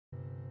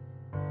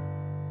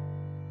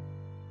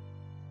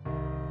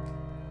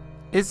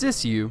Is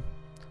this you?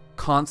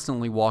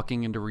 Constantly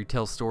walking into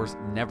retail stores,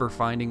 never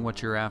finding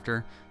what you're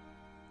after?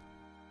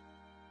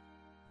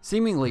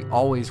 Seemingly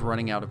always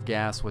running out of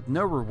gas with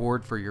no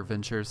reward for your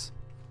ventures?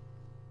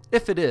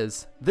 If it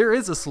is, there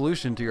is a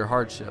solution to your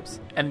hardships,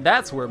 and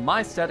that's where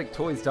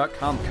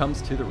MyStaticToys.com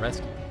comes to the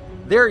rescue.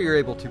 There you're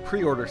able to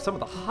pre-order some of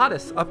the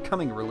hottest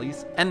upcoming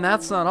release, and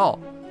that's not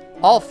all.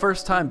 All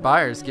first-time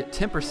buyers get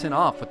 10%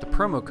 off with the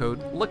promo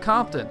code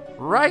LeCompton,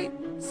 right?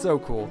 So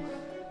cool.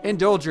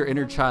 Indulge your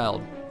inner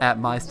child at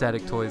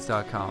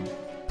MyStaticToys.com.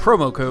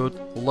 Promo code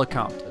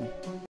LeCompton.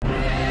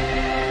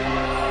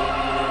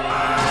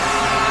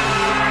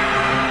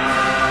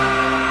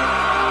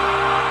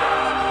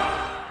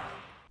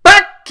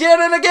 Back at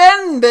it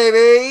again,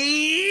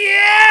 baby!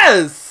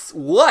 Yes!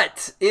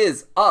 What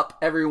is up,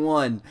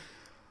 everyone?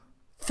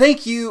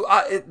 Thank you.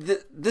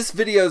 This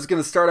video is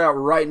going to start out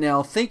right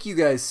now. Thank you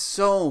guys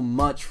so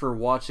much for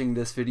watching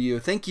this video.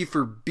 Thank you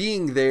for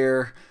being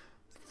there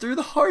through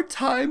the hard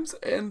times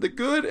and the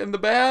good and the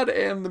bad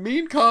and the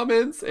mean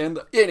comments. And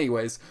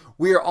anyways,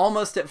 we are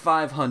almost at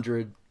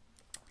 500.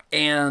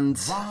 And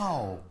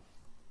wow,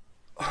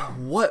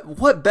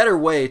 what better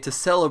way to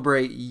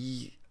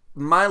celebrate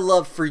my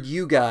love for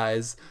you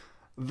guys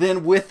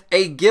than with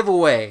a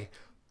giveaway?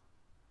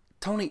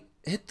 Tony,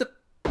 hit the...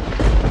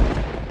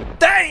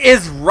 That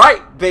is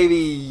right,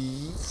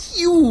 baby!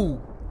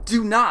 You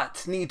do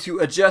not need to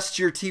adjust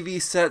your TV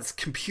sets,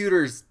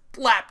 computers,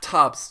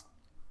 laptops,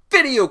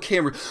 video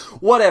cameras,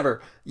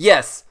 whatever.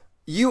 Yes,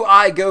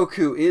 UI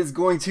Goku is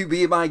going to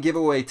be my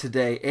giveaway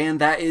today, and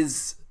that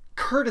is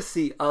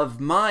courtesy of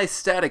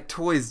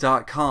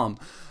MyStaticToys.com.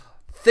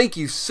 Thank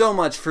you so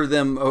much for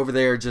them over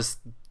there just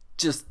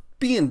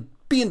being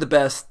the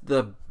best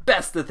that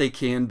they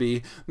can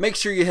be. Make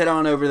sure you head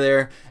on over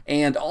there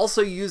and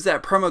also use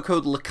that promo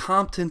code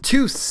LeCompton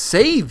to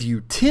save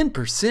you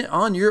 10%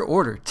 on your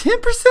order. 10%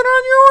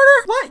 on your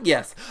order? What?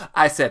 Yes,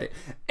 I said it.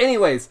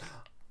 Anyways,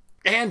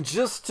 and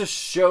just to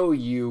show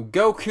you,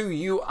 Goku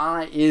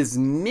UI is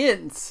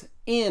mint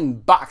in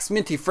box,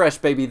 minty fresh,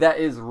 baby. That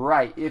is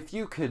right. If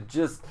you could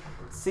just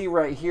see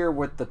right here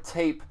with the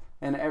tape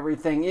and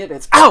everything, it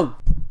is... Ow!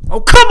 Oh,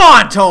 come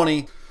on,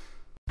 Tony!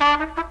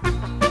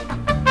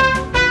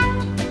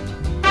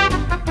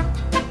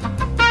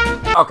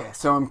 Okay,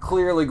 so I'm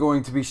clearly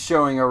going to be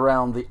showing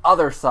around the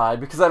other side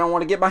because I don't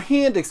want to get my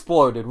hand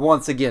exploded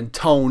once again,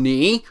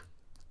 Tony.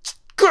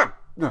 Good.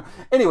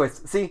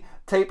 Anyways, see,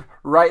 tape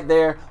right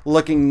there,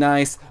 looking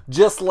nice,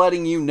 just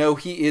letting you know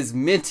he is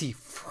minty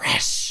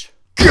fresh.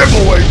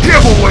 Giveaway,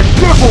 giveaway,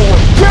 giveaway,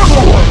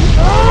 giveaway!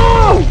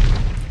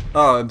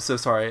 Oh, I'm so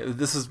sorry.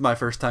 This is my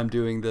first time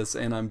doing this,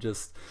 and I'm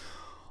just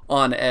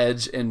on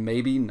edge and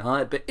maybe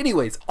not. But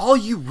anyways, all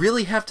you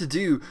really have to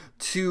do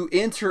to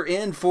enter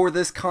in for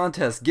this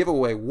contest,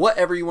 giveaway,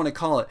 whatever you want to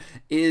call it,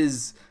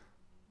 is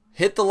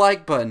hit the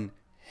like button.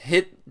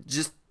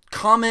 Just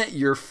comment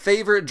your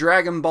favorite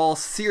Dragon Ball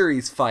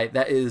series fight.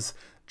 That is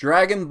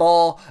Dragon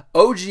Ball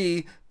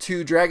OG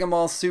to Dragon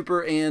Ball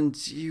Super, and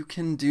you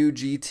can do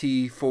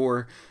GT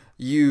for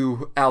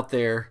you out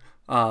there.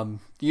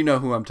 You know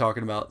who I'm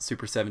talking about,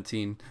 Super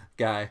 17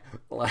 guy.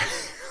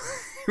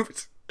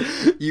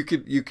 You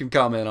can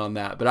comment on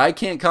that, but I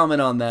can't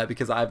comment on that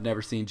because I've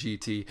never seen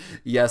GT.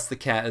 Yes, the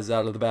cat is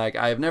out of the bag.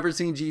 I have never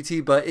seen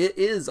GT, but it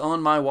is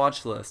on my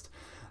watch list.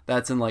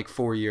 That's in like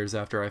 4 years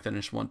after I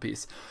finish One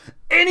Piece.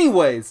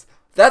 Anyways,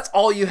 that's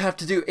all you have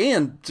to do.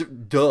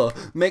 And duh,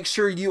 make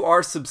sure you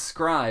are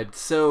subscribed.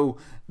 So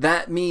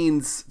that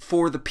means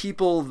for the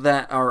people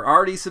that are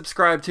already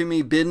subscribed to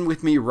me, been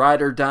with me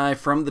ride or die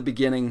from the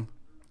beginning,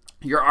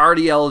 you're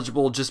already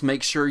eligible. Just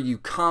make sure you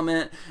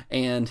comment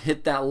and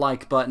hit that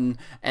like button,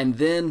 and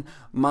then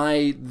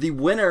the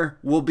winner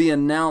will be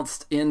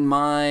announced in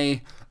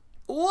my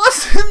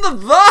What's in the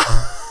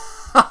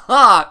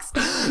Box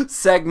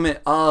segment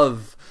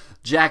of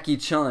Jackie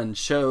Chun.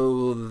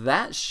 So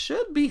that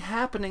should be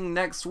happening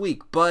next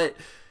week. But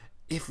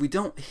if we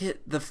don't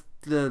hit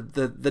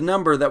the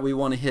number that we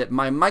want to hit,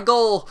 my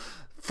goal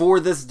for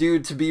this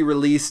dude to be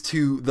released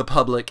to the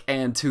public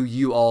and to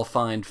you all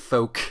fine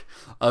folk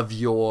of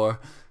your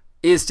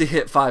is to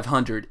hit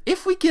 500.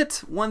 If we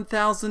get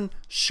 1,000,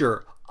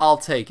 sure, I'll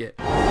take it.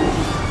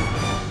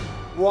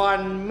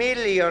 1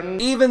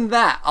 million. Even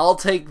that, I'll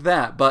take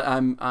that. But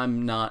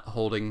I'm not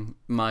holding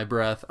my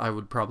breath. I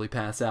would probably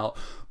pass out.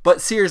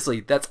 But seriously,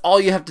 that's all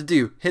you have to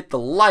do. Hit the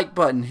like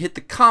button, hit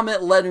the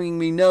comment letting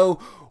me know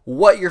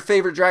what your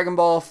favorite Dragon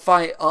Ball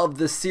fight of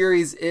the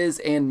series is,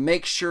 and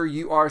make sure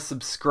you are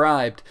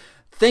subscribed.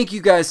 Thank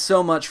you guys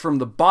so much from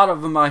the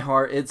bottom of my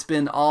heart. It's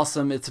been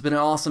awesome. It's been an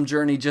awesome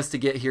journey just to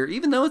get here.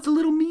 Even though it's a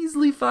little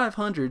measly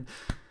 500,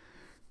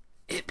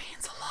 it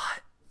means a lot.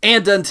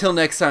 And until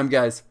next time,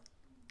 guys,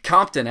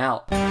 Compton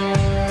out.